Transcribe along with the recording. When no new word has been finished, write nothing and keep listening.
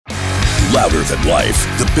Louder Than Life,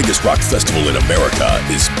 the biggest rock festival in America,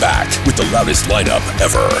 is back with the loudest lineup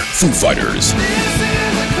ever. Foo Fighters,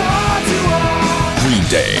 Green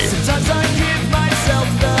Day,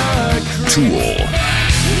 Tool,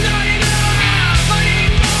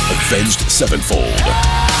 Avenged Sevenfold,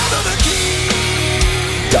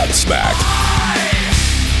 Godsmack,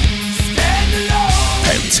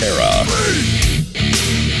 Pantera,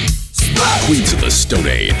 Queens of the Stone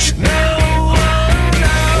Age,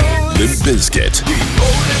 Limp Bizkit,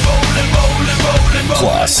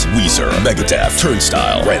 plus Weezer, Megadeth,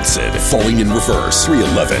 Turnstile, Rancid, Falling in Reverse,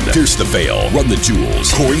 311, Pierce the Veil, Run the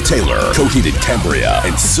Jewels, Corey Taylor, Coheed and Cambria,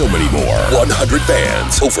 and so many more. 100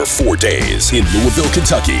 bands over 4 days in Louisville,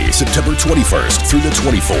 Kentucky, September 21st through the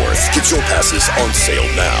 24th. Get your passes on sale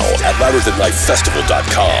now at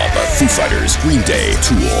louderthanlifefestival.com. Foo Fighters, Green Day,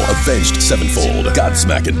 Tool, Avenged Sevenfold,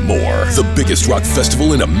 Godsmack, and more. The biggest rock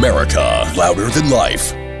festival in America. Louder Than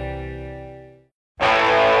Life.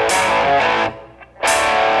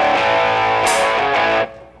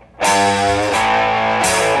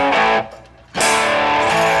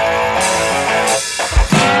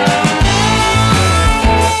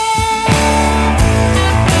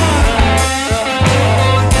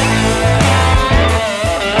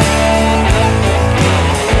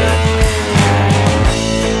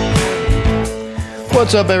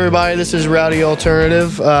 What's up, everybody? This is Rowdy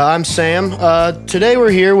Alternative. I'm Sam. Today we're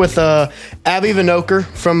here with Avi Vinocur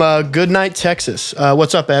from Goodnight, Texas.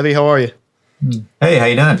 What's up, Avi? How are you? Hey, how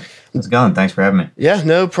you doing? How's it going? Thanks for having me. Yeah,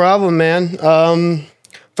 no problem, man.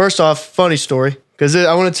 First off, funny story, because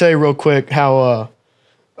I want to tell you real quick how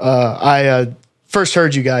I first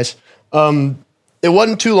heard you guys. It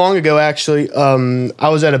wasn't too long ago, actually. I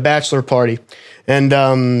was at a bachelor party,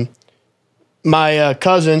 and my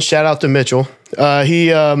cousin, shout out to Mitchell,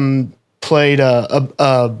 he played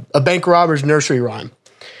a bank robber's nursery rhyme.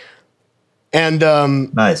 And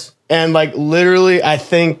nice. And like literally, I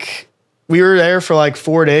think we were there for like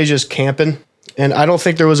 4 days just camping, and I don't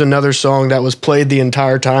think there was another song that was played the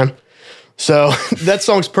entire time. So that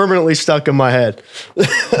song's permanently stuck in my head. Oh,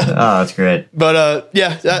 that's great. But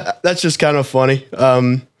yeah, that's just kind of funny.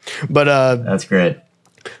 That's great.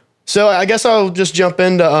 So I guess I'll just jump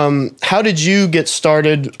into how did you get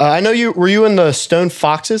started? I know were you in the Stone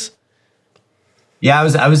Foxes? Yeah,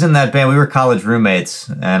 I was in that band. We were college roommates,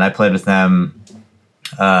 and I played with them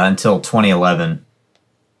until 2011,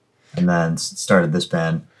 and then started this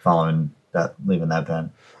band following that, leaving that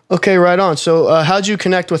band. Okay, right on. So how'd you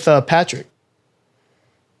connect with Patrick?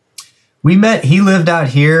 We met. He lived out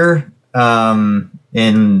here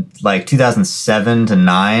in like 2007 to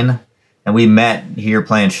 9. And we met here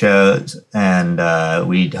playing shows, and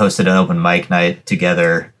we hosted an open mic night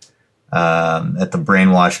together at the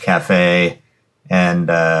Brainwash Cafe. And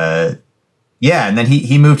yeah, and then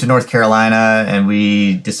he moved to North Carolina, and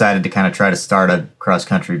we decided to kind of try to start a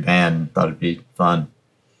cross-country band. Thought it'd be fun.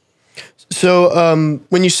 So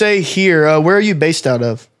when you say here, where are you based out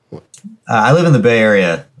of? I live in the Bay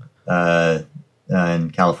Area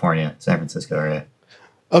in California, San Francisco area.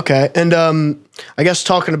 Okay, and I guess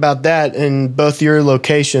talking about that in both your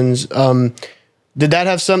locations, did that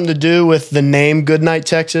have something to do with the name Goodnight,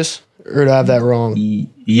 Texas, or did I have that wrong?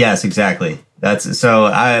 Yes, exactly. That's so.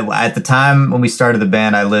 At the time when we started the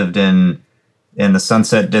band, I lived in the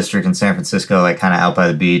Sunset District in San Francisco, like kind of out by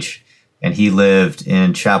the beach, and he lived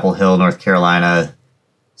in Chapel Hill, North Carolina,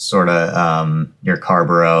 sort of near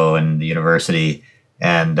Carborough and the university,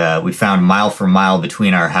 and we found mile for mile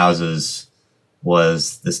between our houses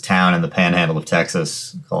was this town in the panhandle of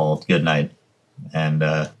Texas called Goodnight. And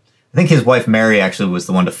I think his wife Mary actually was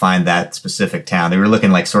the one to find that specific town. They were looking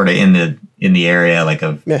like sort of in the area, like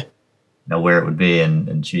of you know where it would be, and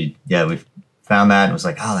we found that and was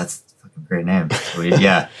like, oh, that's a fucking great name. So we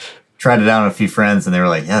tried it out on a few friends, and they were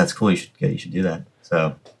like, yeah, that's cool. You should do that.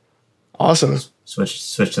 So awesome.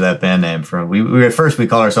 Switched to that band name from we at first we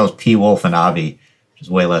called ourselves P Wolf and Avi, which is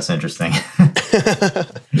way less interesting.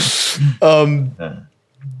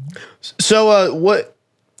 So what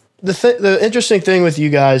the interesting thing with you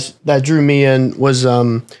guys that drew me in was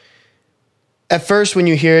at first when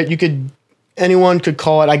you hear it, anyone could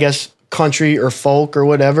call it, I guess, country or folk or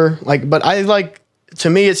whatever. But to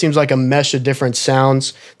me it seems like a mesh of different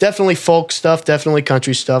sounds. Definitely folk stuff, definitely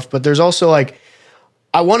country stuff, but there's also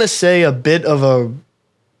I want to say a bit of a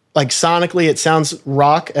sonically it sounds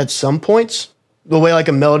rock at some points. The way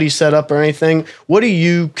a melody set up or anything. What do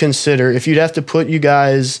you consider, if you'd have to put you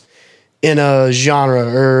guys in a genre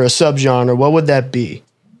or a subgenre, what would that be?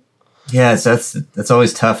 Yeah, that's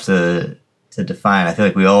always tough to define. I feel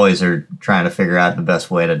like we always are trying to figure out the best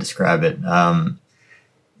way to describe it.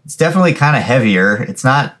 It's definitely kind of heavier. It's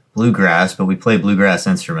not bluegrass, but we play bluegrass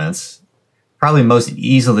instruments. Probably most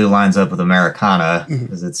easily lines up with Americana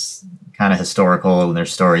because it's kind of historical and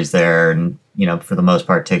there's stories there, and for the most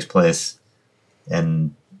part takes place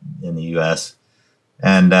in the U.S.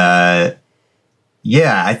 And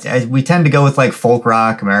we tend to go with like folk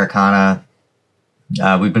rock, Americana.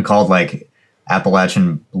 We've been called like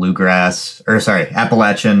Appalachian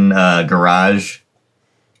garage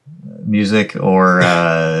music, or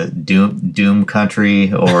doom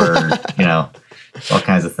country, or all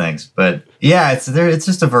kinds of things. But yeah, it's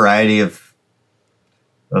just a variety of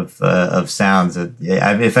sounds.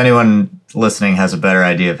 If anyone listening has a better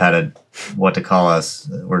idea of what to call us,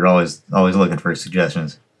 we're always looking for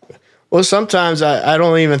suggestions. Well, sometimes I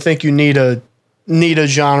don't even think you need a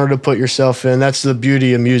genre to put yourself in. That's the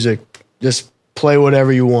beauty of music. Just play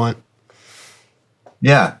whatever you want.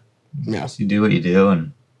 Yeah. Yeah. You do what you do,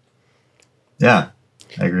 and yeah,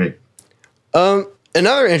 I agree.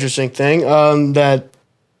 Another interesting thing that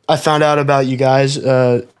I found out about you guys,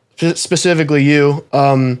 specifically you,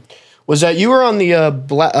 was that you were on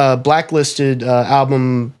the blacklisted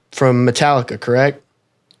album from Metallica, correct?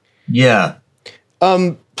 Yeah.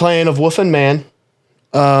 Playing of Wolf and Man.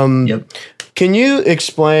 Yep. Can you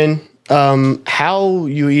explain how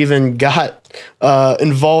you even got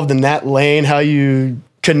involved in that lane? How you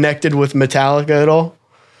connected with Metallica at all?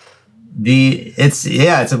 It's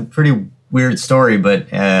a pretty weird story, but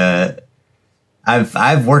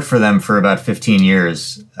I've worked for them for about 15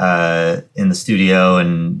 years in the studio,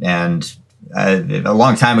 and a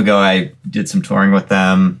long time ago I did some touring with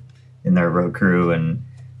them in their road crew, and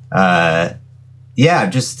I've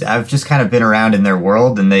just kind of been around in their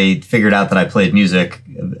world, and they figured out that I played music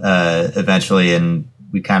eventually, and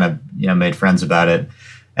we kind of made friends about it.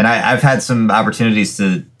 And I've had some opportunities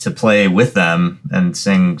to play with them and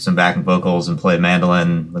sing some backing vocals and play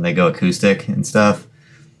mandolin when they go acoustic and stuff.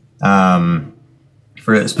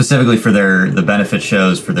 Specifically for the benefit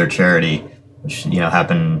shows for their charity, which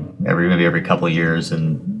happen every couple of years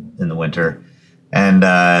in the winter. And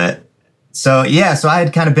so I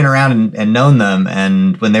had kind of been around and known them.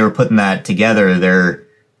 And when they were putting that together,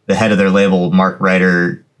 the head of their label, Mark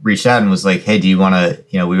Ryder, reached out and was like, "Hey, do you want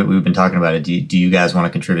to? We've been talking about it. Do you guys want to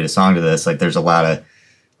contribute a song to this? Like, there's a lot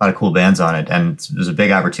of cool bands on it, and it was a big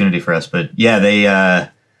opportunity for us." But yeah, they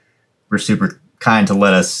were super kind to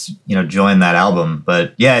let us join that album.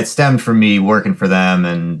 But yeah, it stemmed from me working for them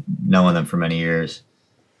and knowing them for many years.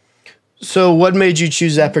 So, what made you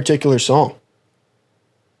choose that particular song?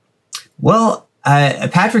 Well,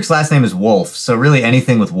 Patrick's last name is Wolf, so really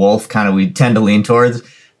anything with Wolf, kind of we tend to lean towards.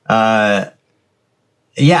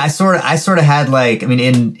 Yeah, I sort of had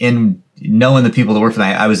in knowing the people that work for me,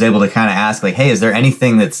 I was able to kind of ask like, hey, is there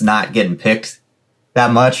anything that's not getting picked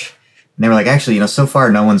that much? And they were like, actually, so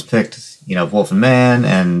far no one's picked, Wolf and Man,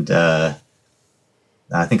 and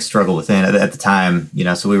I think Struggle Within at the time,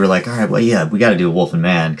 so we were like, all right, well, yeah, we got to do Wolf and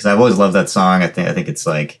Man, because I've always loved that song. I think it's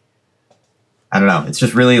like, I don't know, it's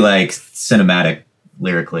just really like cinematic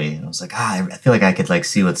lyrically. And I was like, I feel like I could like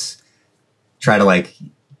try to like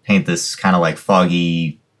paint this kind of like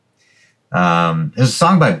foggy. There's a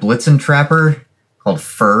song by Blitzen Trapper called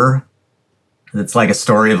Fur. It's like a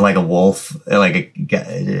story of like a wolf, like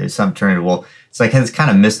some turning into a wolf. It's like it's kind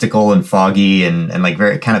of mystical and foggy and like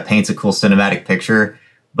very kind of paints a cool cinematic picture,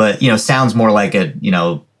 but sounds more like a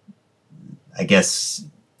I guess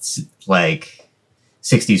like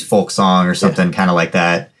 60s folk song or something, kind of like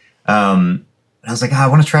that. I was like, I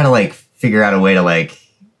want to try to like figure out a way to like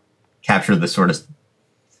capture the sort of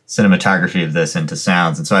cinematography of this into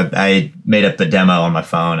sounds. And so I made up the demo on my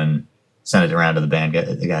phone and sent it around to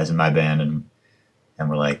the guys in my band, and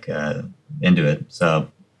we're like into it. So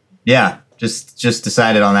yeah, just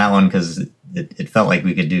decided on that one because it felt like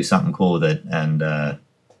we could do something cool with it, and the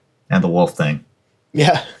wolf thing.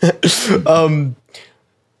 Yeah.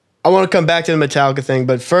 I want to come back to the Metallica thing,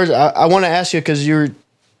 but first I want to ask you, because you're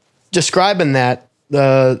describing that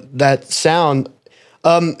sound.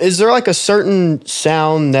 Is there like a certain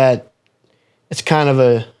sound that it's kind of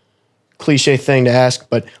a cliche thing to ask,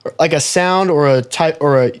 but like a sound or a type,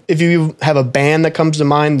 or if you have a band that comes to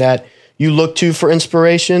mind that you look to for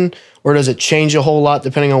inspiration, or does it change a whole lot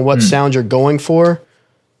depending on what sound you're going for?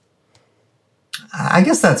 I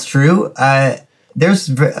guess that's true. There's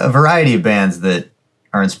a variety of bands that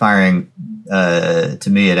are inspiring to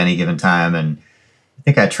me at any given time, and I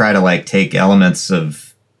think I try to like take elements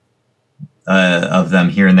of them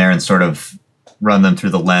here and there and sort of run them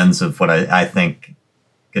through the lens of what I think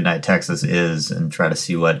Goodnight Texas is, and try to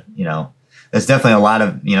see what, there's definitely a lot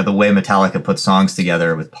of, the way Metallica puts songs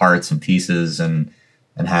together with parts and pieces and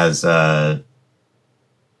has,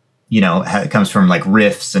 it comes from like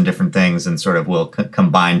riffs and different things, and sort of will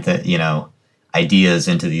combine ideas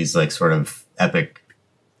into these like sort of epic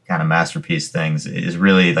kind of masterpiece things, is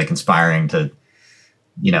really like inspiring to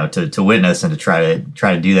witness and to try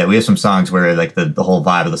to do that. We have some songs where like the whole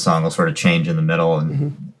vibe of the song will sort of change in the middle,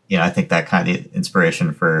 and I think that kind of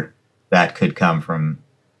inspiration for that could come from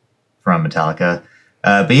Metallica.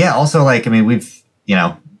 But yeah, also like, I mean, we've,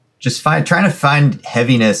 just trying to find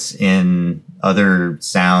heaviness in other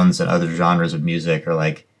sounds and other genres of music, or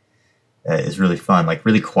like, is really fun. Like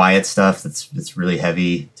really quiet stuff that's really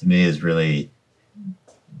heavy to me is really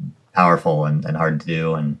powerful and hard to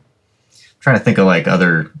do. And I'm trying to think of like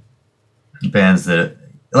other bands that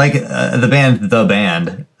like the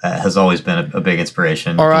band has always been a big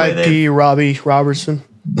inspiration. R.I.P. Robbie Robertson.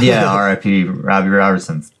 Yeah, R.I.P. Robbie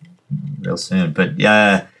Robertson real soon. But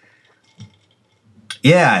yeah,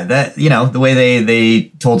 that, the way they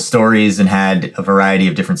told stories and had a variety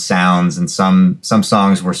of different sounds, and some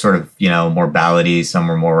songs were sort of, more ballady, some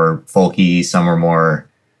were more folky, some were more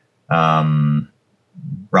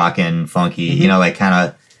rockin', funky, like kind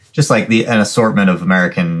of just like an assortment of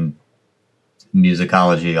American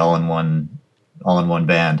musicology all in one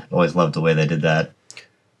band. Always loved the way they did that.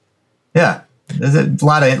 Yeah. There's a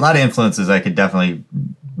lot of influences. I could definitely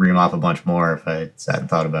ream off a bunch more if I sat and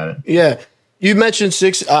thought about it. Yeah. You mentioned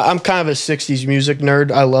I'm kind of a 60s music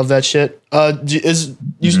nerd. I love that shit.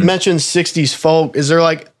 You mentioned 60s folk. Is there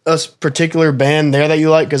like a particular band there that you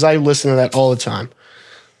like? Because I listen to that all the time.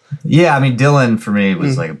 Yeah, I mean, Dylan for me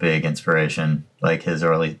was like a big inspiration, like his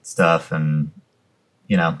early stuff, and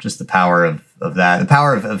just the power of that, the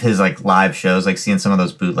power of his like live shows, like seeing some of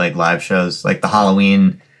those bootleg live shows, like the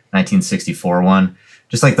Halloween 1964 one,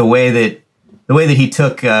 just like the way that he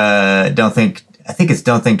took Don't Think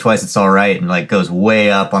Twice, It's All Right, and like goes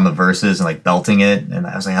way up on the verses and like belting it. And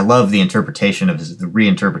I was like, I love the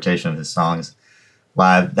reinterpretation of his songs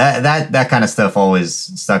live. That kind of stuff always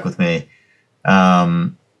stuck with me.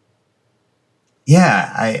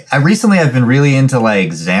 Yeah, I recently I've been really into like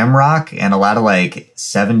Zamrock and a lot of like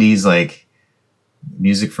 70s like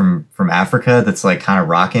music from Africa that's like kind of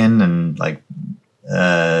rockin', and like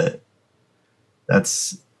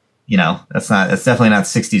that's definitely not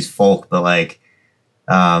 60s folk, but like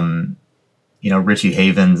Richie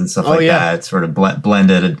Havens and stuff that. It sort of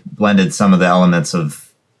blended some of the elements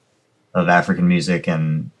of African music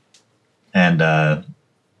and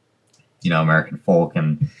American folk.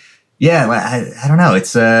 And yeah, I don't know.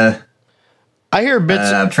 It's I hear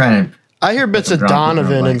bits. I hear bits of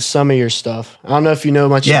Donovan in some of your stuff. I don't know if you know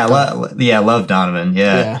much. Yeah, love Donovan.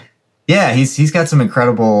 Yeah. He's got some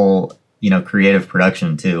incredible creative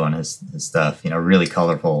production too on his stuff. Really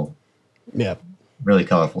colorful. Yeah. Really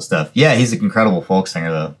colorful stuff. Yeah, he's an incredible folk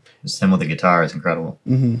singer though. Just him with the guitar is incredible.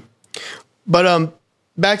 Mm-hmm. But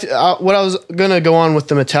back to what I was gonna go on with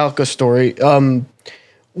the Metallica story.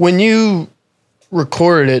 When you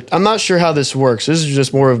recorded it, I'm not sure how this works. This is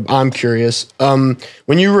just more of, I'm curious. When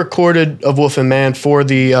you recorded Of Wolf and Man for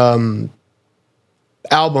the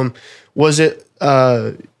album, was it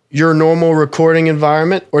your normal recording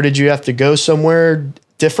environment, or did you have to go somewhere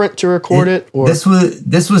different to record it? Or this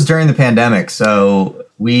was during the pandemic, so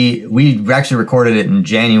we actually recorded it in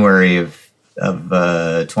January of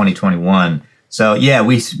 2021. So yeah,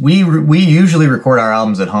 we usually record our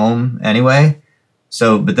albums at home anyway.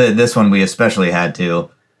 So, but this one we especially had to,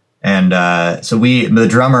 and so the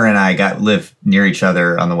drummer and I lived near each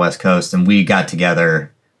other on the West Coast, and we got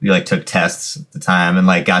together. We like took tests at the time and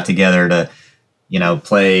like got together to,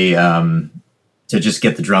 play to just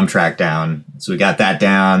get the drum track down. So we got that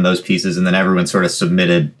down, those pieces, and then everyone sort of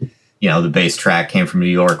submitted. The bass track came from New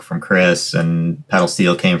York from Chris, and pedal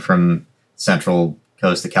steel came from Central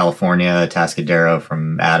Coast of California, Tascadero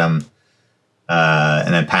from Adam.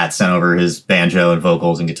 And then Pat sent over his banjo and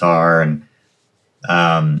vocals and guitar, and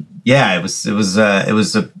it was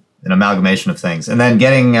an amalgamation of things. And then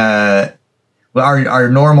getting our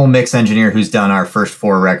normal mix engineer who's done our first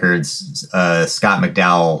 4 records, Scott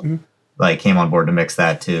McDowell, like came on board to mix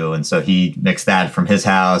that too, and so he mixed that from his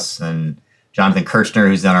house. And Jonathan Kirchner,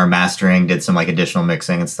 who's done our mastering, did some like additional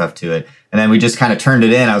mixing and stuff to it. And then we just kind of turned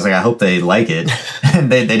it in. I was like, I hope they like it, and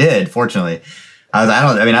they did, fortunately. I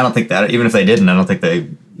don't think that, even if they didn't, I don't think they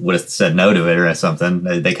would have said no to it or something.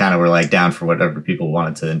 They kind of were like down for whatever people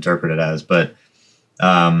wanted to interpret it as. But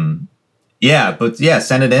send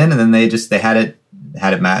it in, and then they had it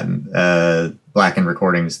Blackened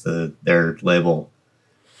Recordings, their label,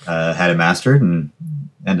 had it mastered and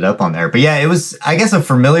ended up on there. But yeah, it was, I guess, a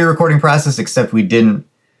familiar recording process, except we didn't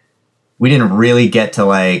really get to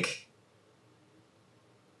like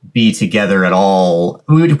be together at all,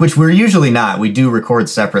 which we're usually not. We do record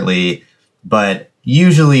separately, but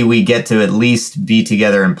usually we get to at least be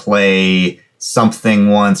together and play something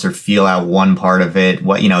once or feel out one part of it,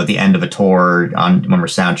 at the end of a tour when we're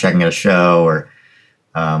sound checking at a show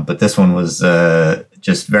but this one was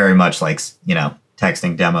just very much like,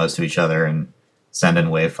 texting demos to each other and sending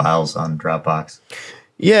WAV files on Dropbox.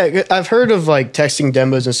 Yeah, I've heard of like texting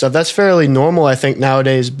demos and stuff. That's fairly normal, I think,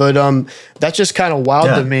 nowadays. But that's just kind of wild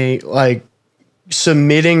to me, like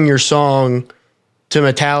submitting your song to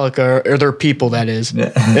Metallica or their people, that is,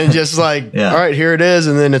 and just like, all right, here it is,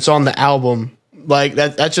 and then it's on the album. Like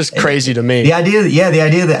that's just crazy to me. The idea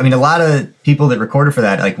that a lot of people that recorded for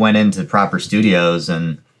that like went into proper studios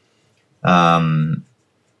and,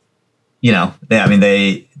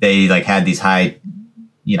 they like had these high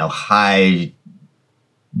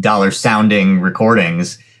dollar sounding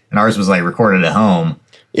recordings, and ours was like recorded at home.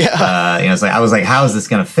 Yeah. It's like, I was like, how is this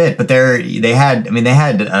going to fit? But they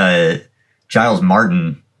had Giles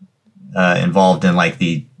Martin involved in like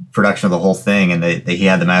the production of the whole thing, and he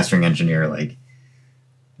had the mastering engineer like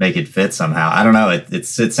make it fit somehow. I don't know. It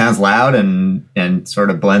sounds loud and sort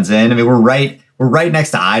of blends in. I mean, we're right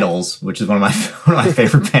next to Idols, which is one of my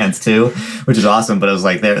favorite bands too, which is awesome. But it was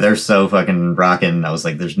like they're so fucking rocking. I was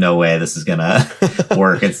like, there's no way this is gonna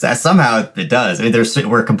work. It's somehow it does. I mean,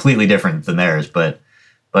 we're completely different than theirs, but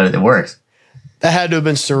it works. That had to have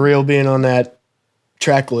been surreal being on that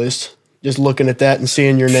track list. Just looking at that and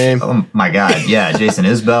seeing your name. Oh my God. Yeah. Jason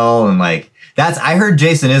Isbell. And like, I heard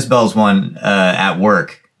Jason Isbell's one at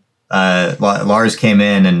work. Lars came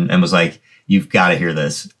in and was like, you've got to hear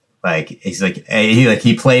this. Like, he's like,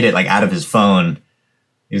 he played it like out of his phone.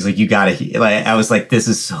 He was like, you got to, like, I was like, this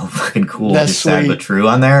is so fucking cool. That's just sad but true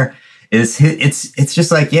on there. It's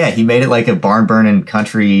just like, yeah, he made it like a barn burning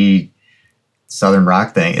country Southern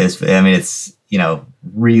rock thing. It's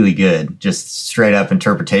really good. Just straight up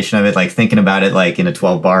interpretation of it. Like thinking about it, like in a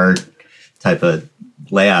 12 bar type of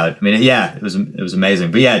layout. I mean, yeah, it was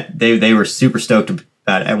amazing, but yeah, they were super stoked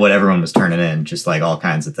about what everyone was turning in, just like all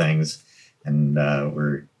kinds of things. And,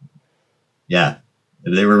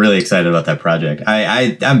 they were really excited about that project.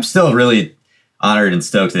 I'm still really honored and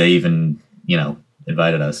stoked that they even,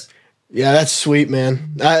 invited us. Yeah, that's sweet,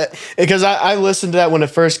 man. Because I listened to that when it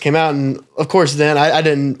first came out, and of course then I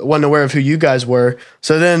wasn't aware of who you guys were.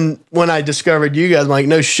 So then when I discovered you guys, I'm like,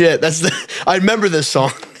 no shit, I remember this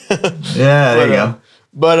song. Yeah, there you go.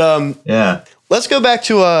 But yeah, let's go back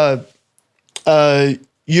to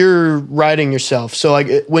you're writing yourself. So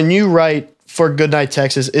like when you write for Goodnight,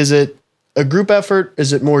 Texas, is it a group effort?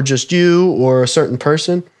 Is it more just you or a certain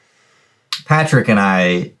person? Patrick and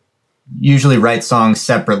I usually write songs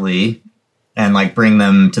separately and like bring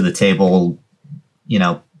them to the table,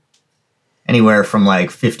 anywhere from like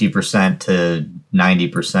 50% to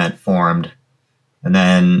 90% formed. And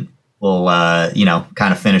then we'll,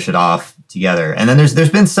 kind of finish it off together. And then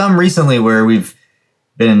there's been some recently where we've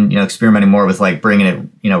been, experimenting more with like bringing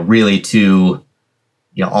it, really to,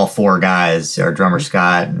 all four guys, our drummer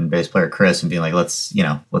Scott and bass player Chris, and being like, let's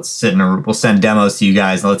sit we'll send demos to you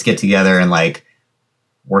guys and let's get together and like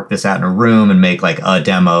work this out in a room and make like a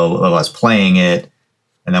demo of us playing it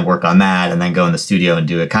and then work on that and then go in the studio and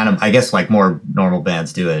do it. Kind of, I guess, like more normal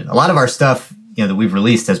bands do it. A lot of our stuff, that we've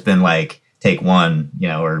released has been like take one,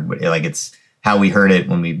 or like it's how we heard it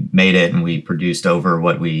when we made it and we produced over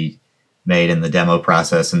what we made in the demo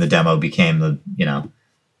process, and the demo became the,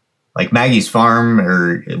 like Maggie's Farm,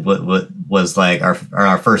 or what was like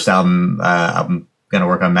our first album. I'm gonna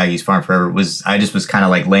work on Maggie's Farm Forever. I just was kind of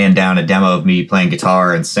like laying down a demo of me playing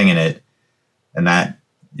guitar and singing it, and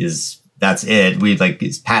that's it. We like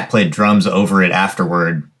Pat played drums over it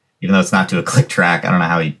afterward, even though it's not to a click track. I don't know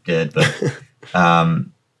how he did, but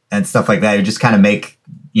and stuff like that. You just kind of make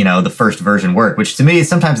the first version work, which to me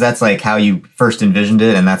sometimes that's like how you first envisioned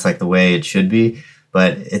it, and that's like the way it should be.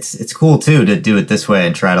 But it's cool too to do it this way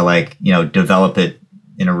and try to like, develop it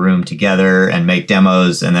in a room together and make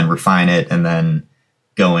demos and then refine it and then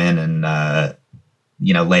go in and,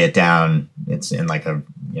 lay it down. It's in like a,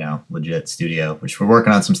 legit studio, which we're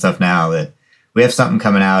working on some stuff now that we have something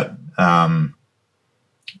coming out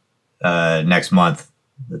next month.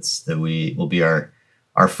 That will be our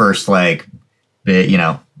first like bit,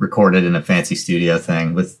 recorded in a fancy studio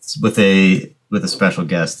thing with a special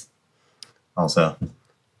guest. Also,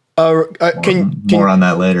 more on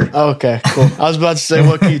that later. Okay, cool. I was about to say,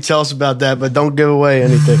 what can you tell us about that? But don't give away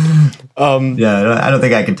anything. Yeah, I don't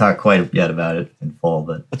think I can talk quite yet about it in full,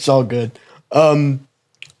 but it's all good.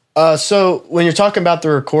 So when you're talking about the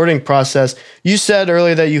recording process, you said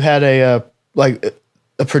earlier that you had a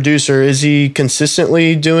a producer, is he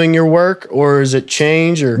consistently doing your work, or is it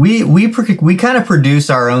change? Or we kind of produce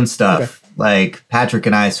our own stuff. Okay. Like Patrick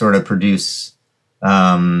and I sort of produce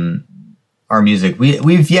our music.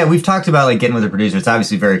 We've talked about like getting with a producer. It's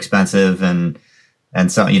obviously very expensive, and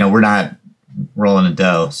so we're not rolling a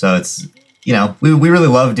dough. So it's we really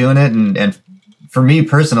love doing it, and for me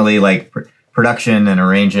personally, like production and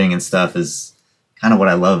arranging and stuff is kind of what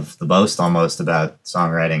I love the most almost about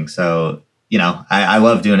songwriting. So I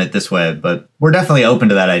love doing it this way, but we're definitely open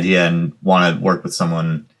to that idea and want to work with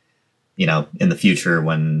someone in the future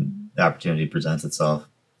when the opportunity presents itself.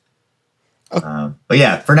 Okay. But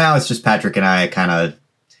yeah, for now it's just Patrick and I kind of,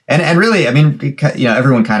 and really, I mean,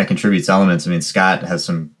 everyone kind of contributes elements. I mean, Scott has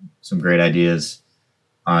some great ideas,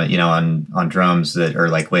 on drums that are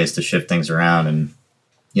like ways to shift things around, and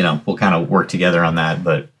we'll kind of work together on that.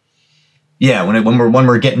 But yeah, when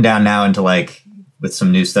we're getting down now into like with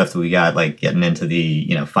some new stuff that we got, like getting into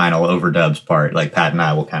the final overdubs part, like Pat and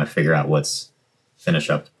I will kind of figure out finish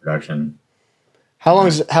up the production. How long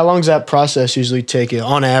does that process usually take you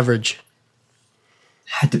on average?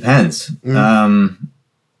 It depends.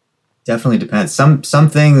 Definitely depends. Some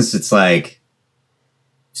things it's like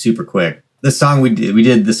super quick. The song we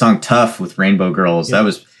did the song "Tough" with Rainbow Girls. Yeah. That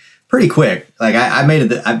was pretty quick. Like I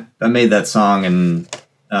made it. I made that song and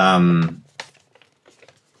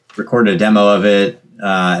recorded a demo of it,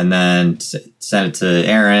 and then sent it to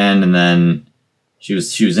Erin, and then she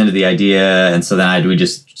was into the idea, and so then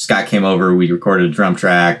Scott came over. We recorded a drum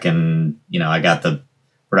track, and I got the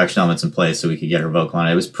production elements in place so we could get her vocal on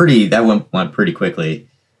it. It was that went pretty quickly.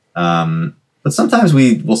 But sometimes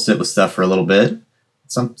we'll sit with stuff for a little bit.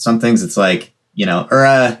 Some things it's like,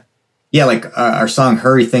 like our song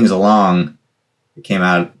 "Hurry Things Along," it came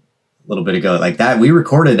out a little bit ago. Like that, we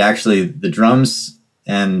recorded actually the drums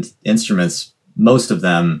and instruments, most of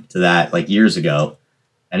them to that like years ago.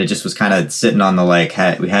 And it just was kind of sitting on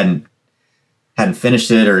the we hadn't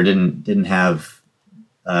finished it, or didn't have,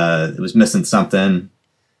 it was missing something.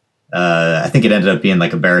 I think it ended up being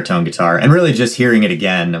like a baritone guitar, and really just hearing it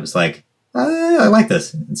again, it was like, I like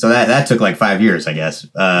this. And so that took like 5 years, I guess.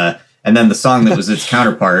 And then the song that was its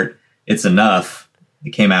counterpart, "It's Enough,"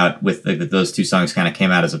 it came out with those two songs kind of came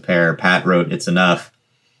out as a pair. Pat wrote "It's Enough."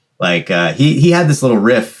 Like, he had this little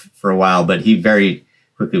riff for a while, but he very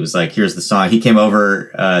quickly was like, here's the song. He came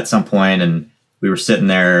over at some point, and we were sitting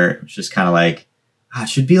there just kind of like, it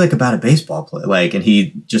should be like about a baseball play. Like, and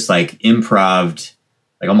he just like improv'd,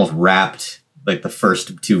 like almost rapped like the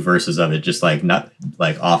first two verses of it, just like not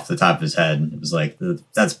like off the top of his head. It was like,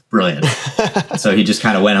 that's brilliant. So he just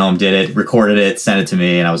kind of went home, did it, recorded it, sent it to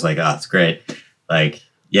me. And I was like, oh, it's great. Like,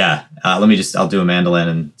 yeah, I'll do a mandolin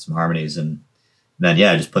and some harmonies. And then,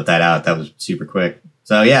 yeah, just put that out. That was super quick.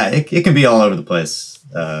 So yeah, it can be all over the place,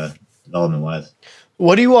 development wise.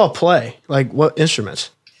 What do you all play? Like what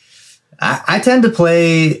instruments? I tend to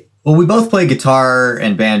play, well, we both play guitar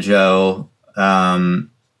and banjo.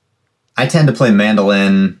 I tend to play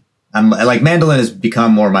mandolin. Mandolin has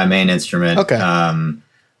become more my main instrument. Okay.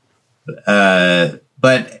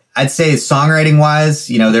 But I'd say songwriting wise,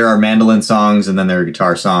 there are mandolin songs, and then there are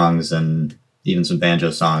guitar songs, and even some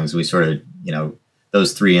banjo songs. We sort of,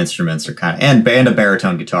 those three instruments are kind of, and a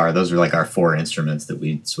baritone guitar. Those are like our four instruments that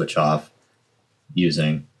we switch off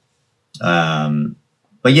using.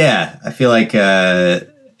 But yeah, I feel like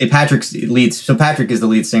Patrick is the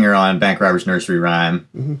lead singer on Bank Robber's Nursery Rhyme,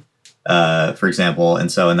 for example. And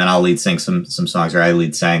then I'll lead sing some songs, or I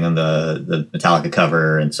lead sang on the Metallica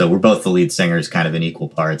cover. And so we're both the lead singers kind of in equal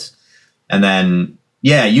parts. And then,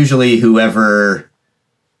 yeah, usually whoever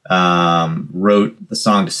wrote the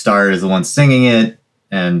song to start is the one singing it.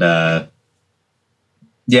 And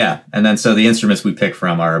yeah, and then so the instruments we pick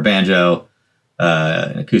from are a banjo,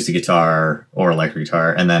 an acoustic guitar or electric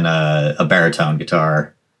guitar, and then a baritone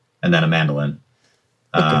guitar, and then a mandolin.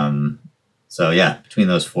 Okay. So yeah, between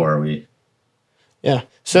those four,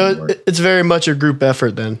 so it's very much a group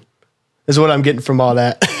effort then, is what I'm getting from all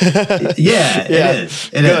that. Yeah, it is.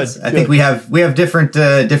 It is. I think we have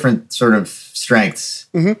different sort of strengths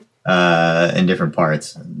in different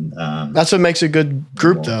parts. That's what makes a good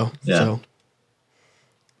group, though. Yeah. So.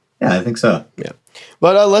 Yeah, I think so. Yeah,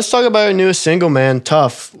 but let's talk about your newest single, man.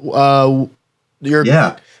 "Tough." So you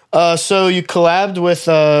collabed with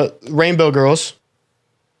Rainbow Girls.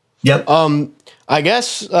 Yep. I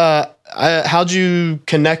guess how'd you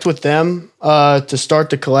connect with them to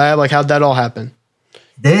start the collab? Like, how'd that all happen?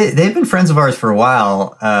 They've been friends of ours for a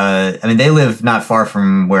while. They live not far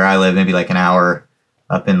from where I live, maybe like an hour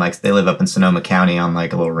up in they live up in Sonoma County on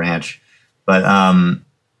like a little ranch. But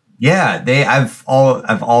yeah, I've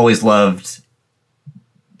always loved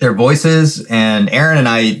their voices. And Aaron and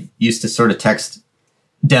I used to sort of text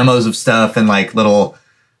demos of stuff and like little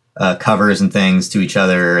covers and things to each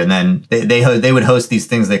other. And then they would host these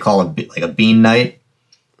things they call a bean night.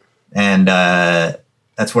 And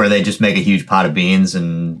that's where they just make a huge pot of beans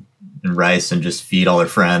and rice and just feed all their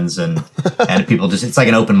friends and people just, it's like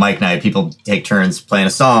an open mic night. People take turns playing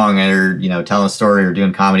a song or, you know, telling a story or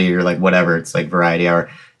doing comedy or like whatever. It's like variety hour.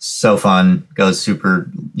 So fun. Goes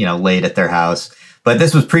super, you know, late at their house. But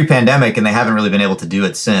this was pre-pandemic and they haven't really been able to do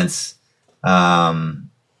it since.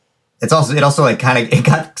 It also like kind of, it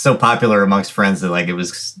got so popular amongst friends that like it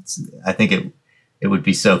was, I think it would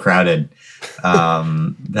be so crowded.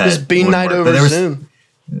 That this bean night over Zoom.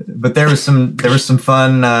 But there was some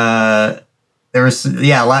fun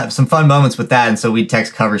some fun moments with that, and so we'd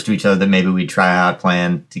text covers to each other that maybe we'd try out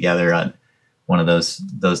playing together on one of those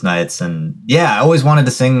nights. And yeah, I always wanted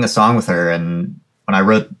to sing a song with her, and when I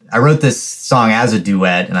wrote this song as a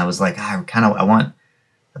duet, and I was like, I'd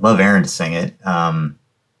love Aaron to sing it. And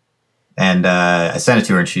I sent it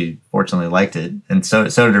to her, and she fortunately liked it, and so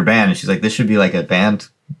did her band, and she's like, this should be like a band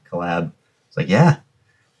collab. It's like, yeah.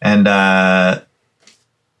 And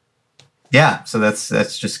yeah, so that's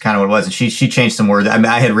just kind of what it was. And she changed some words. I mean,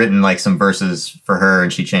 I had written like some verses for her,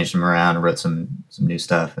 and she changed them around and wrote some new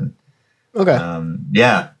stuff. And okay,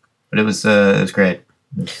 yeah, but it was great.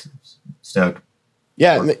 It was stoked.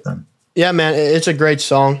 Yeah, yeah, man, it's a great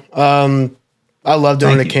song. I loved it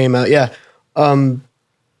when it came out. Yeah.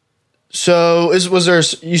 So was there?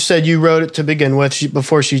 You said you wrote it to begin with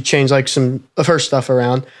before she changed like some of her stuff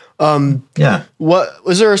around. Yeah. What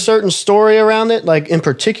was there a certain story around it, like in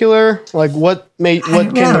particular? Like what made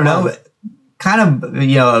what came? I don't know. Kind of,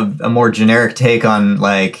 you know, a more generic take on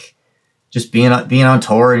like just being on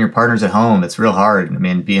tour and your partner's at home. It's real hard. I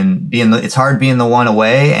mean, it's hard being the one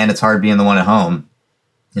away, and it's hard being the one at home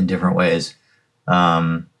in different ways.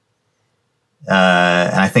 And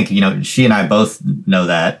I think, you know, she and I both know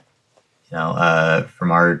that, you know,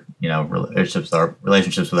 from our, you know, relationships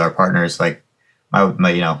with our partners. Like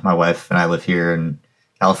my wife and I live here in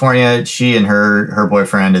California. She and her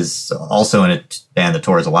boyfriend is also in a band that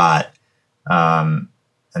tours a lot. And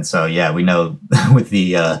so, yeah, we know with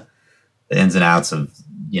the ins and outs of,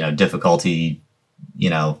 you know, difficulty, you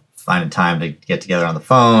know, finding time to get together on the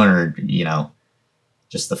phone, or, you know,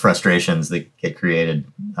 just the frustrations that get created.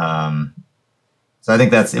 So I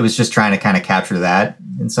think it was just trying to kind of capture that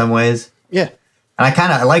in some ways. Yeah. And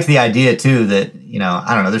I like the idea too that, you know,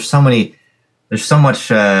 I don't know, there's so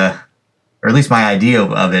much, or at least my idea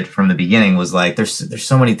of it from the beginning was like, there's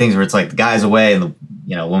so many things where it's like the guy's away and the,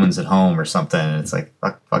 you know, woman's at home or something. And it's like,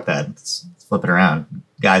 fuck that. Let's flip it around.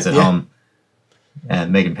 Guys at home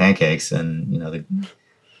and making pancakes, and, you know,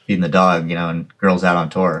 feeding the dog, you know, and girls out on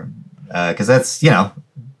tour. 'Cause that's, you know,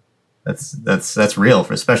 that's real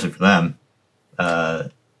especially for them.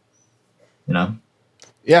 You know?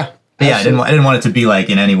 Yeah. But yeah, I didn't want it to be like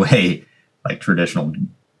in any way like traditional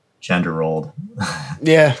gender rolled.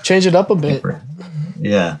 Yeah, change it up a bit.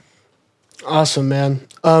 Yeah. Awesome, man.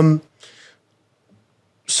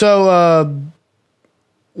 So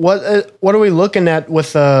what are we looking at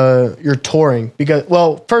with your touring? Because,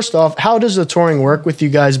 well, first off, how does the touring work with you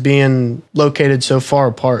guys being located so far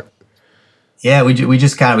apart? Yeah, we just we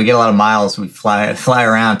get a lot of miles. We fly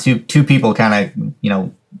around. Two people kind of, you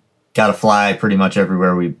know, got to fly pretty much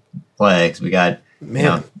everywhere we play. 'Cause we got, you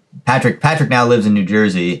know, Patrick now lives in New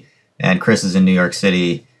Jersey, and Chris is in New York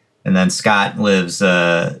City, and then Scott lives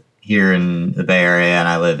here in the Bay Area, and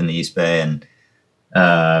I live in the East Bay, and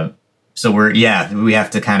so we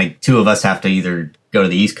have to two of us have to either go to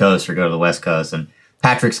the East Coast or go to the West Coast, and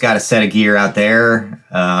Patrick's got a set of gear out there.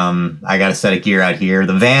 I got a set of gear out here.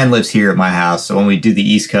 The van lives here at my house. So when we do the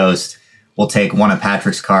East Coast, we'll take one of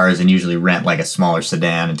Patrick's cars and usually rent like a smaller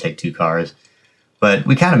sedan and take two cars. But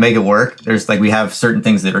we kind of make it work. There's like, we have certain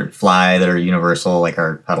things that are universal, like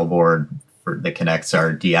our pedal board that connects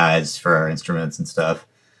our DIs for our instruments and stuff.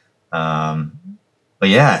 But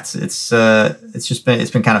yeah, it's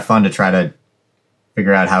been kind of fun to try to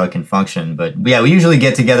figure out how it can function. But yeah, we usually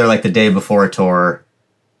get together like the day before a tour,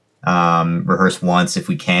 rehearse once if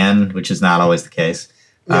we can, which is not always the case.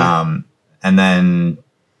 Yeah. And then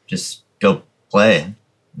just go play,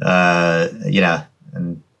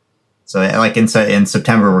 and so like in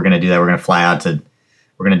September, we're going to do that. We're going to fly out we're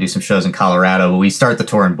going to do some shows in Colorado, but we start the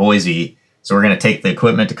tour in Boise. So we're going to take the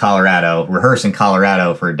equipment to Colorado, rehearse in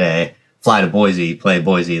Colorado for a day, fly to Boise, play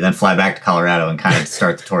Boise, then fly back to Colorado and kind of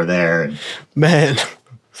start the tour there. And, man.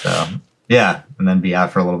 So yeah. And then be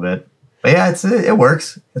out for a little bit. But yeah, it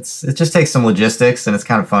works. It just takes some logistics, and it's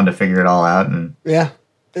kind of fun to figure it all out. And yeah,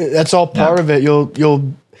 that's all part of it.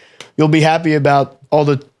 You'll be happy about all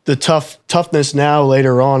the the toughness now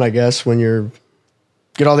later on, I guess, when you're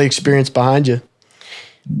get all the experience behind you.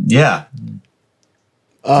 Yeah.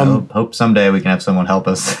 Hope someday we can have someone help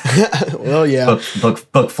us. Well, yeah.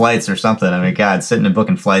 book flights or something. I mean, God, sitting and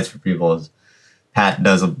booking flights for people is Pat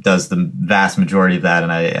does the vast majority of that,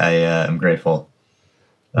 and I am grateful.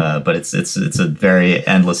 But it's a very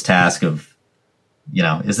endless task of,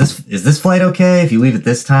 is this flight okay if you leave at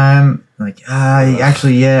this time? Like,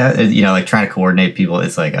 actually, yeah. Like trying to coordinate people.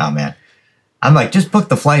 It's like, oh man, I'm like, just book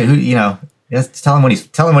the flight. Just tell him when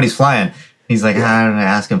he's flying. He's like, I don't know,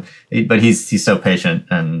 ask him. But he's so patient,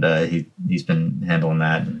 and he's been handling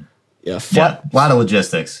that. And, a lot of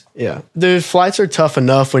logistics. Yeah. Dude, flights are tough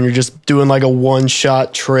enough when you're just doing like a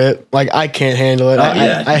one-shot trip. Like, I can't handle it.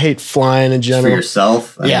 I hate flying in general. For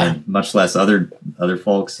yourself, yeah. Much less other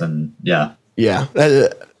folks, and yeah. Yeah,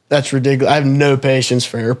 that's ridiculous. I have no patience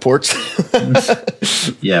for airports.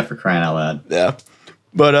 Yeah, for crying out loud. Yeah.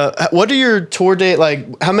 But what are your tour date,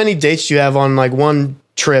 like, how many dates do you have on, like, one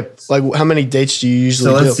trip? Like, how many dates do you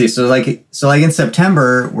usually do? So let's see. So like in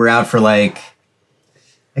September, we're out for like,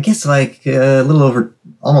 I guess like a little over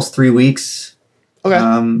almost 3 weeks. Okay.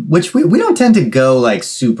 Which we don't tend to go like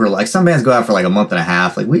super, like some bands go out for like a month and a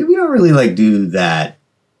half. Like we don't really like do that,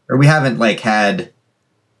 or we haven't like had,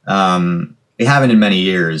 we haven't in many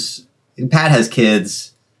years. Pat has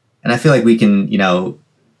kids, and I feel like we can,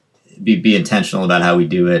 be intentional about how we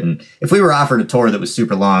do it. And if we were offered a tour that was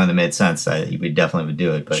super long and that made sense, we definitely would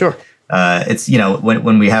do it. But sure. It's,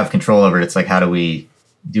 when we have control over it, it's like, how do we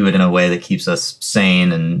do it in a way that keeps us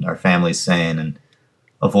sane and our families sane and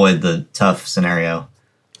avoid the tough scenario.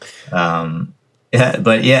 For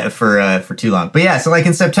too long. But yeah, so like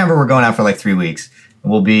in September, we're going out for like 3 weeks.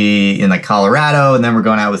 We'll be in like Colorado, and then we're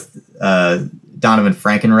going out with Donovan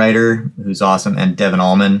Frankenreiter, who's awesome, and Devin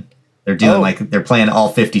Allman. They're doing they're playing all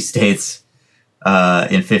 50 states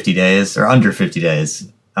in 50 days or under 50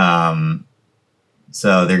 days.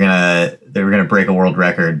 So they're gonna break a world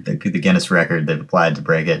record, the Guinness record. They've applied to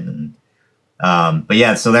break it, and but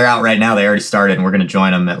yeah, so they're out right now. They already started, and we're gonna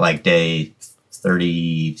join them at like day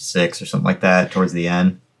 36 or something like that towards the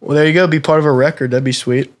end. Well, there you go. Be part of a record. That'd be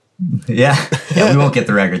sweet. Yeah, we won't get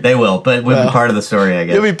the record. They will, but we'll be part of the story, I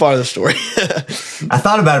guess. It'll be part of the story. I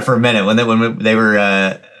thought about it for a minute when they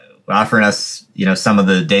were offering us, some of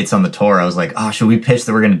the dates on the tour. I was like, oh, should we pitch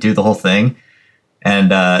that we're going to do the whole thing?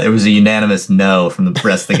 And it was a unanimous no from the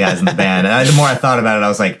rest of the guys in the band. And the more I thought about it, I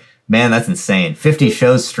was like, man, that's insane. 50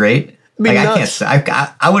 shows straight. Like,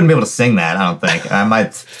 I wouldn't be able to sing that. I don't think my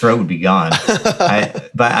throat would be gone.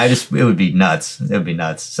 It would be nuts. It would be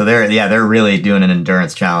nuts. So they're really doing an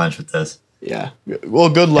endurance challenge with this. Yeah. Well,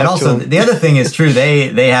 good luck. And also, the other thing is true.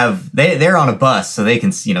 They're on a bus, so they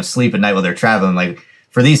can sleep at night while they're traveling. Like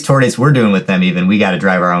for these tour dates we're doing with them, even we got to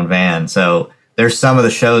drive our own van. So there's some of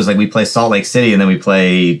the shows like we play Salt Lake City and then we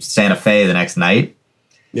play Santa Fe the next night.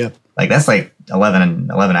 Yeah. Like that's like 11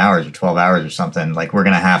 hours or 12 hours or something. Like we're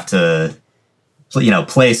going to have to,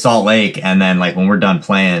 play Salt Lake. And then like when we're done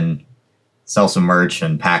playing, sell some merch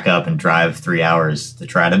and pack up and drive 3 hours to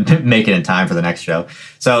try to make it in time for the next show.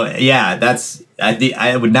 So yeah,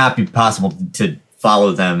 it would not be possible to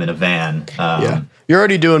follow them in a van. Yeah. You're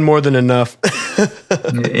already doing more than enough.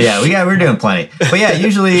 Yeah, we're doing plenty. But yeah,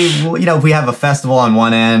 usually, if we have a festival on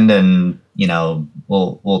one end and,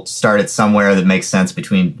 we'll start it somewhere that makes sense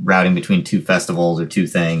routing between two festivals or two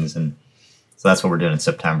things. And so that's what we're doing in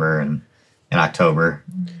September and in October.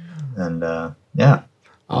 And yeah.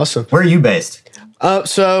 Awesome. Where are you based?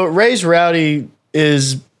 So Raise Rowdy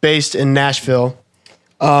is based in Nashville.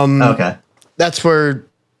 Okay. That's where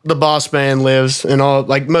the boss man lives and all,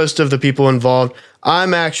 like most of the people involved.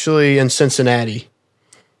 I'm actually in Cincinnati.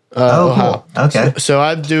 Ohio. Cool. Okay. So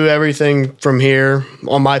I do everything from here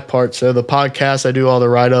on my part. So the podcast, I do all the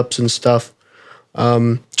write-ups and stuff.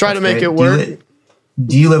 Try to make it work.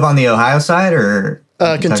 Do you live on the Ohio side or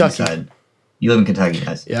Kentucky side? You live in Kentucky,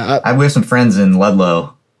 guys. Yeah. We have some friends in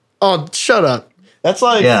Ludlow. Oh, shut up. That's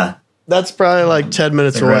like, that's probably like 10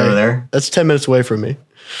 minutes away. Right over there? That's 10 minutes away from me.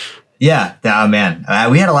 Yeah. Oh, man.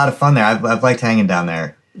 We had a lot of fun there. I've liked hanging down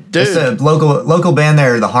there. Dude. It's a local band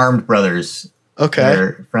there, the Harmed Brothers. Okay.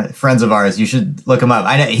 They're friends of ours. You should look them up.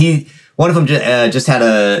 I know one of them just had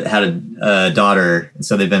a daughter, and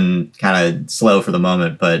so they've been kind of slow for the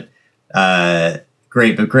moment, but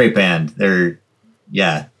great band. They're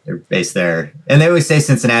based there, and they always say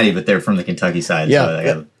Cincinnati, but they're from the Kentucky side. Yeah.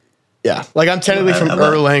 So yeah. Like I'm technically from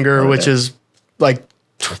Erlanger, which is like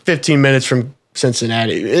 15 minutes from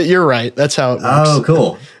Cincinnati. You're right. That's how it works. Oh,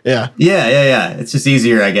 cool. Yeah. Yeah. It's just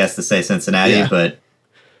easier, I guess, to say Cincinnati, but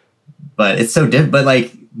it's so different. But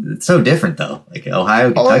like, it's so different though. Like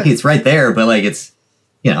Ohio, Kentucky, it's right there, but like it's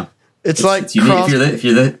you know, it's like it's unique. If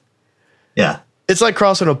you're the yeah. It's like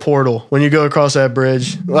crossing a portal when you go across that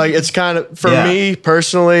bridge. Like, it's kind of, for me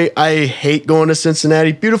personally, I hate going to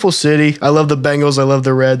Cincinnati. Beautiful city. I love the Bengals. I love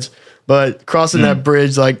the Reds. But crossing that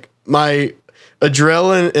bridge, like, my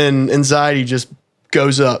adrenaline and anxiety just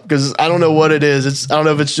goes up because I don't know what it is. I don't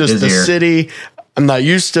know if it's just the city. I'm not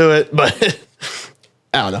used to it, but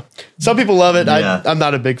I don't know. Some people love it. Yeah. I'm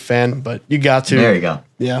not a big fan, but you got to. There you go.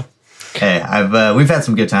 Yeah. Hey, we've had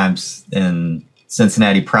some good times in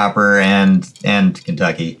Cincinnati proper and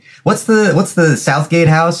Kentucky. What's the Southgate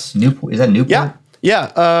House? Newport? Is that Newport?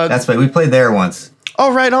 Yeah. That's right. We played there once.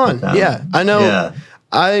 Oh, right on. Yeah, I know. Yeah.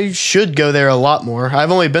 I should go there a lot more.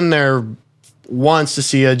 I've only been there once to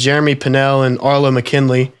see Jeremy Pinnell and Arlo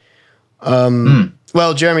McKinley.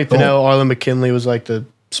 Well, Jeremy Pinnell, Arlo McKinley was like the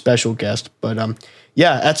special guest, but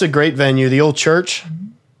yeah, that's a great venue. The old church.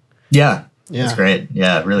 Yeah, it's great.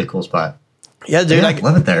 Yeah, really cool spot. Yeah, dude, I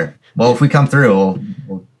love it there. Well, if we come through,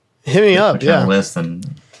 we'll hit me up. Yeah, list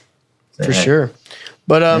and for sure.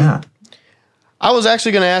 But I was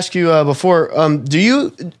actually going to ask you before.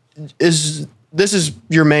 This is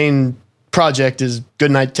your main project is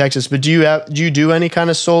Goodnight Texas, but do you do any kind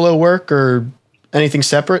of solo work or anything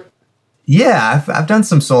separate? Yeah, I've done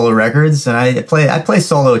some solo records, and I play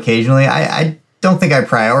solo occasionally. I don't think I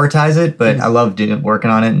prioritize it, but I love working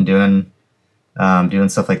on it and doing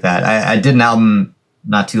stuff like that. I did an album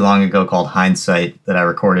not too long ago called Hindsight that I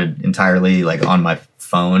recorded entirely like on my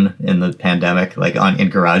phone in the pandemic, like in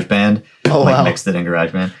GarageBand. Oh, wow. Mixed it in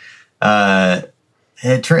GarageBand.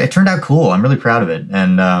 It turned out cool. I'm really proud of it.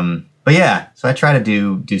 And but yeah, so I try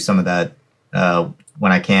to do some of that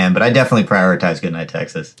when I can, but I definitely prioritize Goodnight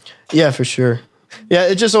Texas. Yeah, for sure. Yeah,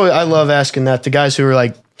 it just always, I love asking that to guys who are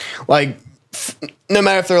like no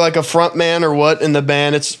matter if they're like a front man or what in the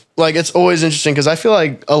band, it's always interesting because I feel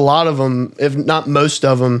like a lot of them, if not most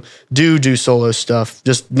of them, do solo stuff.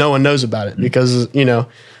 Just no one knows about it because, they're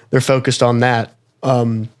focused on that.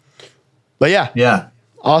 But yeah.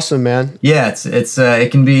 Awesome, man. Yeah,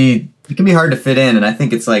 it can be hard to fit in. And I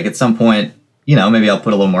think it's like at some point, maybe I'll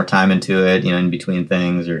put a little more time into it, in between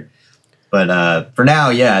things but for now,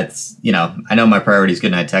 yeah, it's, I know my priority is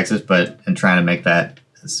Goodnight Texas, and trying to make that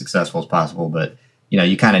as successful as possible. But,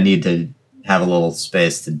 you kind of need to have a little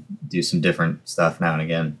space to do some different stuff now and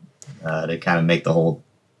again to kind of make the whole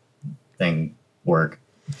thing work.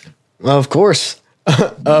 Well, of course.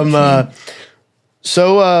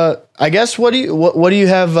 So I guess what do you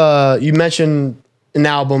have? You mentioned an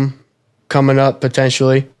album coming up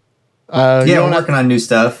potentially. We're working on new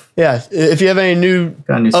stuff. Yeah, if you have any new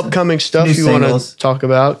upcoming stuff you want to talk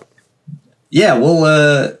about. Yeah, I'll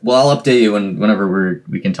update you whenever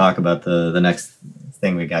we can talk about the next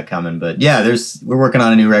thing we got coming. But yeah, we're working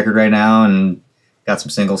on a new record right now and got some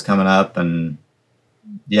singles coming up, and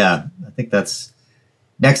yeah, I think that's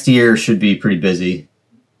next year should be pretty busy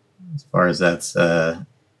as far as that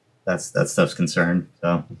stuff's concerned.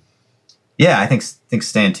 So yeah, I think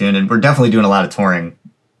staying tuned, and we're definitely doing a lot of touring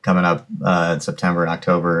coming up in September and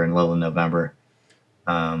October and a little in November.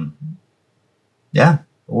 Yeah.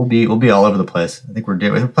 We'll be all over the place. I think we're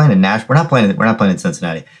playing in Nashville. We're not playing in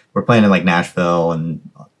Cincinnati. We're playing in like Nashville and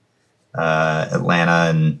Atlanta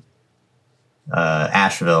and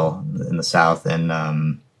Asheville in the South in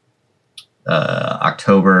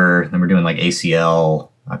October. Then we're doing like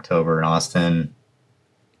ACL October in Austin.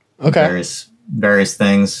 Okay. Various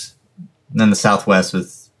things. And then the Southwest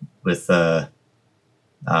with and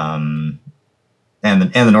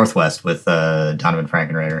the Northwest with Donovan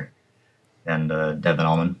Frankenreiter and Devin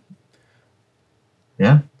Allman.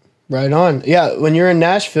 Yeah. Right on. Yeah, when you're in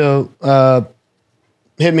Nashville,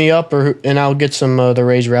 hit me up and I'll get some of the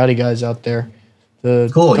Raised Rowdy guys out there.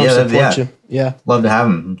 Cool. Yeah. Yeah. Love to have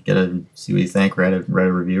them. See what you think. Read a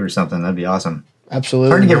review or something. That'd be awesome.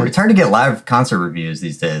 Absolutely. It's hard to get live concert reviews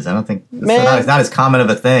these days. I don't think it's not as common of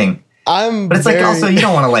a thing. But it's like also you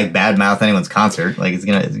don't want to like badmouth anyone's concert. Like it's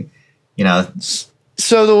gonna,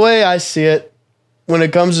 So the way I see it, when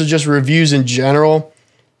it comes to just reviews in general,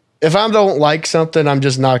 if I don't like something, I'm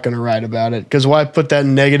just not going to write about it. Because why put that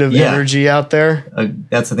negative energy out there? I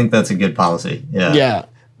think that's a good policy. Yeah. Yeah.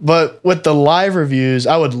 But with the live reviews,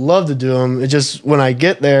 I would love to do them. It just, when I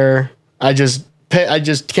get there, I just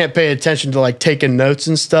can't pay attention to like taking notes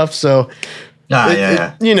and stuff. So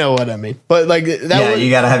you know what I mean. But like that you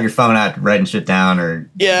got to have your phone out writing shit down or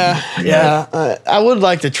I would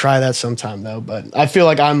like to try that sometime though, but I feel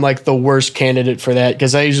like I'm like the worst candidate for that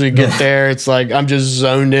because I usually get there, it's like I'm just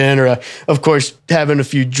zoned in, or of course having a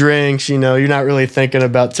few drinks. You're not really thinking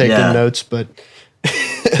about taking notes, but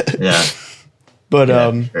yeah. But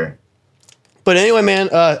sure. But anyway, man,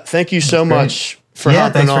 thank you so much for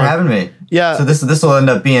hopping thanks on. for having me. Yeah. So this will end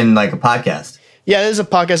up being like a podcast. Yeah, this is a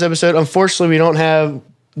podcast episode. Unfortunately, we don't have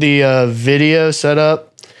the video set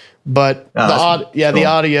up, but the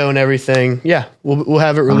audio and everything. Yeah, we'll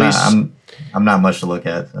have it released. I'm not much to look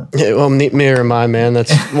at. So. Yeah, well, neither am I, man.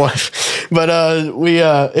 That's what. But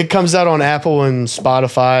it comes out on Apple and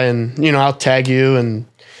Spotify, and I'll tag you and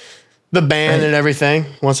the band and everything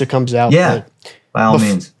once it comes out. Yeah, but by all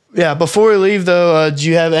means. Yeah. Before we leave, though, do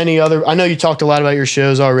you have any other? I know you talked a lot about your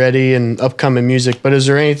shows already and upcoming music, but is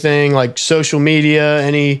there anything like social media,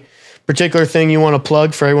 any particular thing you want to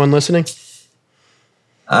plug for everyone listening?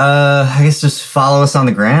 I guess just follow us on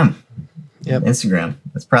the gram. Yep. Instagram.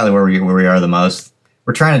 That's probably where we are the most.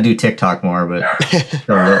 We're trying to do TikTok more, but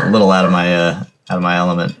a little out of my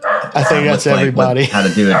element. I think that's everybody. How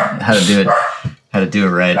to do it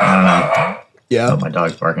right. I don't know. Yeah. Oh, my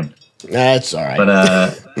dog's barking. That's all right.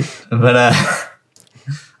 But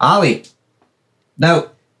Ollie. No.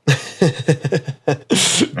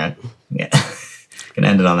 Right. Yeah. Gonna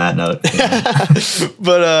end it on that note.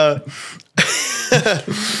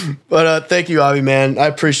 But thank you, Avi, man. I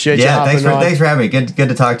appreciate you hopping on. Thanks for having me. Good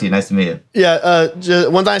to talk to you. Nice to meet you. Yeah,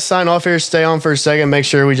 once I sign off here, stay on for a second, make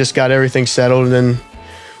sure we just got everything settled, and then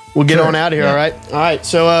we'll get on out of here, all right? All right,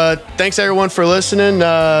 so thanks, everyone, for listening.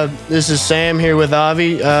 This is Sam here with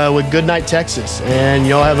Avi with Goodnight, Texas, and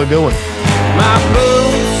y'all have a good one. My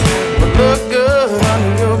boots would look good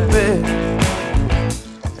under your bed,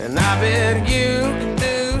 and I bet you